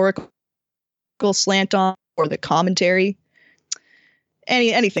historical slant on or the commentary,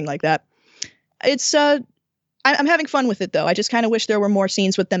 anything like that. It's I'm having fun with it, though. I just kind of wish there were more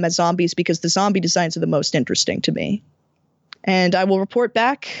scenes with them as zombies, because the zombie designs are the most interesting to me. And I will report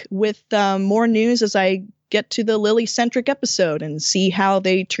back with more news as I get to the Lily-centric episode and see how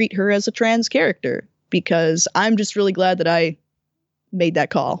they treat her as a trans character, because I'm just really glad that I made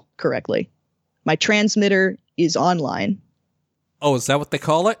that call correctly. My transmitter is online. Oh, is that what they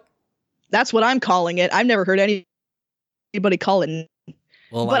call it? That's what I'm calling it. I've never heard anybody call it.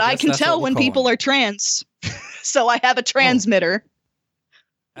 Well, but I can tell when people are trans. So I have a transmitter.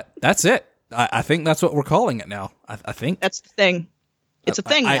 Oh. That's it. I think that's what we're calling it now. I think that's the thing. It's a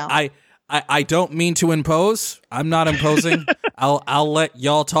thing now. I don't mean to impose. I'm not imposing. I'll let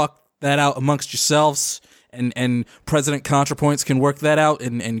y'all talk that out amongst yourselves. And President ContraPoints can work that out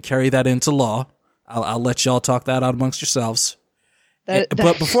and carry that into law. I'll let y'all talk that out amongst yourselves.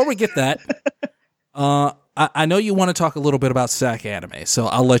 But before we get that, I know you want to talk a little bit about SAC anime, so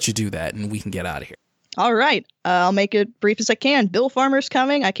I'll let you do that, and we can get out of here. All right. I'll make it brief as I can. Bill Farmer's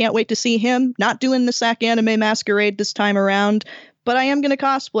coming. I can't wait to see him. Not doing the SAC anime masquerade this time around, but I am going to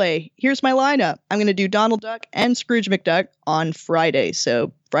cosplay. Here's my lineup. I'm going to do Donald Duck and Scrooge McDuck on Friday.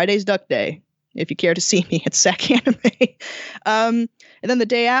 So Friday's Duck Day. If you care to see me at Sack Anime. And then the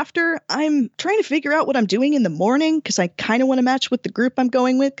day after, I'm trying to figure out what I'm doing in the morning because I kind of want to match with the group I'm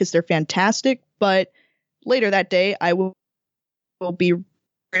going with because they're fantastic. But later that day, I will be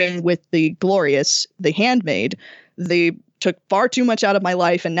recording with the glorious The Handmaid. They took far too much out of my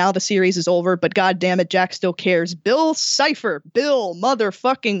life, and now the series is over, but god damn it, Jack still cares. Bill Cipher, Bill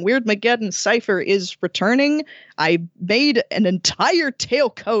motherfucking Weirdmageddon Cipher is returning. I made an entire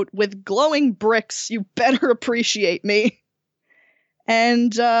tailcoat with glowing bricks. You better appreciate me.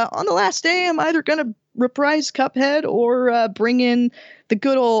 And on the last day, I'm either going to reprise Cuphead or bring in the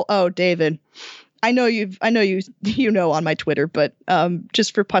good old... Oh, David, I know you know on my Twitter, but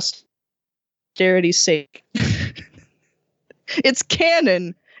just for posterity's sake... It's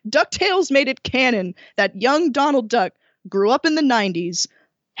canon. DuckTales made it canon that young Donald Duck grew up in the 90s,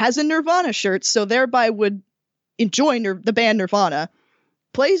 has a Nirvana shirt, so thereby would enjoy the band Nirvana,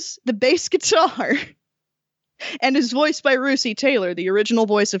 plays the bass guitar, and is voiced by Russi Taylor, the original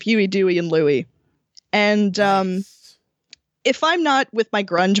voice of Huey, Dewey, and Louie. And Nice. if I'm not with my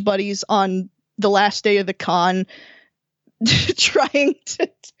grunge buddies on the last day of the con, trying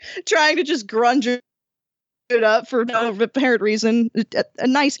to just grunge it up for no apparent reason, a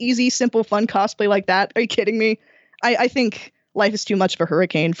nice, easy, simple, fun cosplay like that. Are you kidding me? I think life is too much of a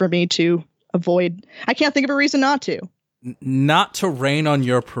hurricane for me to avoid. I can't think of a reason not to. Not to rain on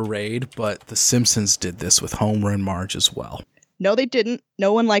your parade, but The Simpsons did this with Homer and Marge as well. No, they didn't.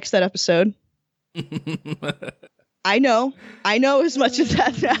 No one likes that episode. I know as much as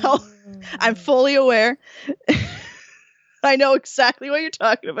that now. I'm fully aware. I know exactly what you're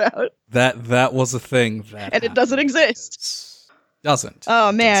talking about. That was a thing that and it doesn't exist. Doesn't.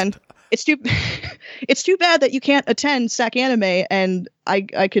 Oh man, Doesn't. it's too bad that you can't attend Sack Anime, and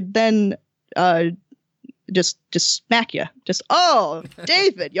I could then just smack you. Just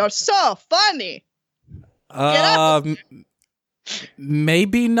David, you're so funny.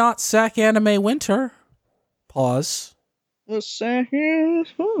 Maybe not Sack Anime Winter. Pause.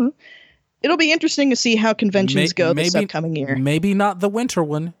 It'll be interesting to see how conventions go this upcoming year. Maybe not the winter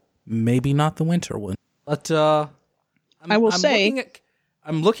one. But I will say,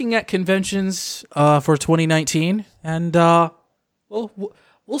 I'm looking at conventions for 2019, and we'll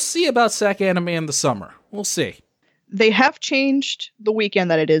see about Sack Anime in the summer. We'll see. They have changed the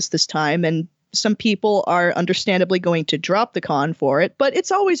weekend that it is this time, and some people are understandably going to drop the con for it, but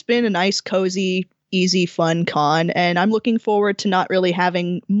it's always been a nice, cozy, easy, fun con, and I'm looking forward to not really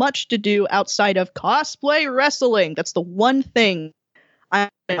having much to do outside of cosplay wrestling. That's the one thing I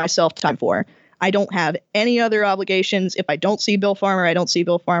give myself time for. I don't have any other obligations. If I don't see Bill Farmer, I don't see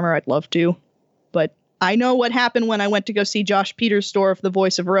Bill Farmer. I'd love to. But I know what happened when I went to go see Josh Petersdorf, the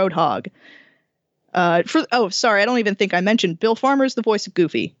voice of Roadhog. Sorry, I don't even think I mentioned Bill Farmer is the voice of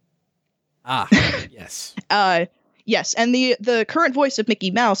Goofy. Yes. Yes, and the current voice of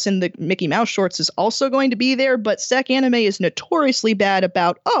Mickey Mouse in the Mickey Mouse shorts is also going to be there, but Sack Anime is notoriously bad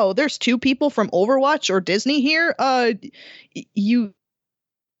about, there's two people from Overwatch or Disney here. You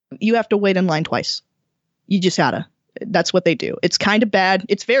have to wait in line twice. You just gotta. That's what they do. It's kind of bad.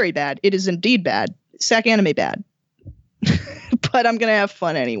 It's very bad. It is indeed bad. Sack Anime bad. But I'm gonna have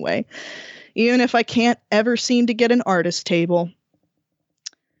fun anyway. Even if I can't ever seem to get an artist table.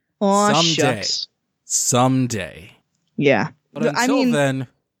 Aw, shucks. Someday. Yeah. But until then,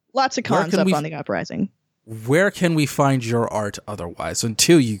 lots of cons up on the Uprising. Where can we find your art otherwise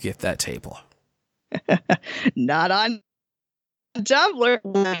until you get that table? Not on Tumblr.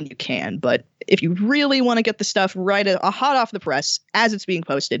 Well, you can, but if you really want to get the stuff right hot off the press as it's being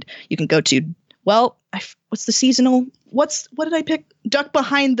posted, you can go to, what's the seasonal? What did I pick? Duck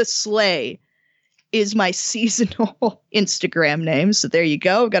Behind the Sleigh is my seasonal Instagram name. So there you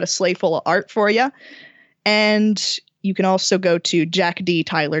go. I've got a sleigh full of art for you. And you can also go to Jack D.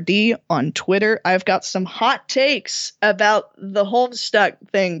 Tyler D on Twitter. I've got some hot takes about the Homestuck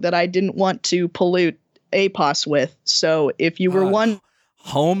thing that I didn't want to pollute APOS with. So if you were wondering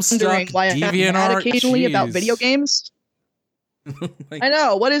Homestuck, why I'm mad occasionally about video games. I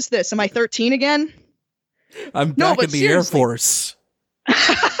know. What is this? Am I 13 again? I'm back in the Air Force.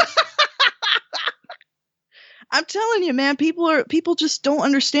 I'm telling you, man, people just don't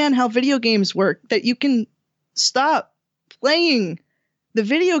understand how video games work, that you can stop playing the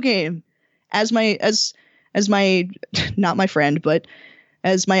video game as my not my friend, but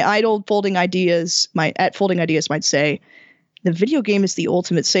as my idol Folding Ideas might say, the video game is the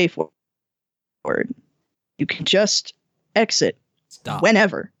ultimate safe word. You can just exit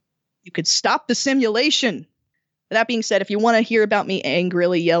whenever. You could stop the simulation That being said, if you want to hear about me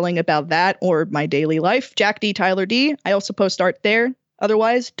angrily yelling about that or my daily life, Jack D. Tyler D. I also post art there.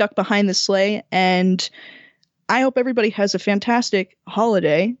 Otherwise, duck behind the sleigh. And I hope everybody has a fantastic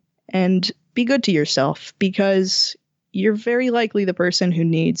holiday and be good to yourself, because you're very likely the person who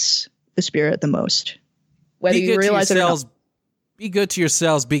needs the spirit the most. Whether you realize it or not. Be good to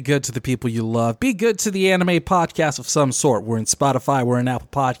yourselves. Be good to the people you love. Be good to the anime podcast of some sort. We're in Spotify. We're in Apple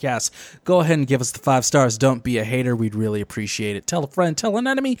Podcasts. Go ahead and give us the 5 stars. Don't be a hater. We'd really appreciate it. Tell a friend. Tell an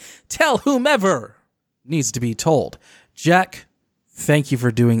enemy. Tell whomever needs to be told. Jack, thank you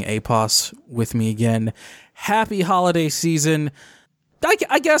for doing APOS with me again. Happy holiday season.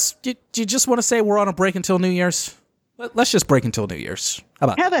 I guess you just want to say we're on a break until New Year's? Let's just break until New Year's. How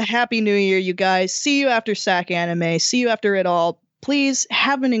about Have a happy New Year, you guys. See you after SAC Anime. See you after it all. Please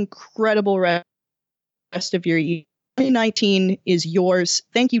have an incredible rest of your year. 2019 is yours.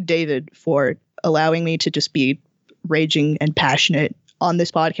 Thank you, David, for allowing me to just be raging and passionate on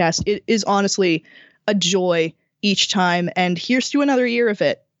this podcast. It is honestly a joy each time, and here's to another year of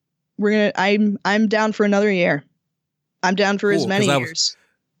it. I'm down for another year. I'm down for as many years.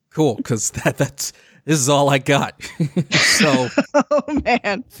 Cool, because this is all I got. So, oh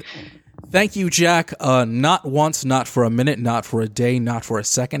man. Thank you, Jack. Not once, not for a minute, not for a day, not for a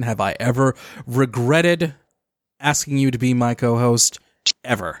second have I ever regretted asking you to be my co-host,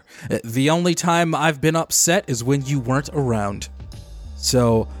 ever. The only time I've been upset is when you weren't around.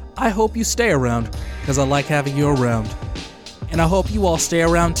 So I hope you stay around, because I like having you around. And I hope you all stay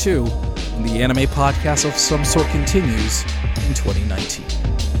around too when the anime podcast of some sort continues in 2019.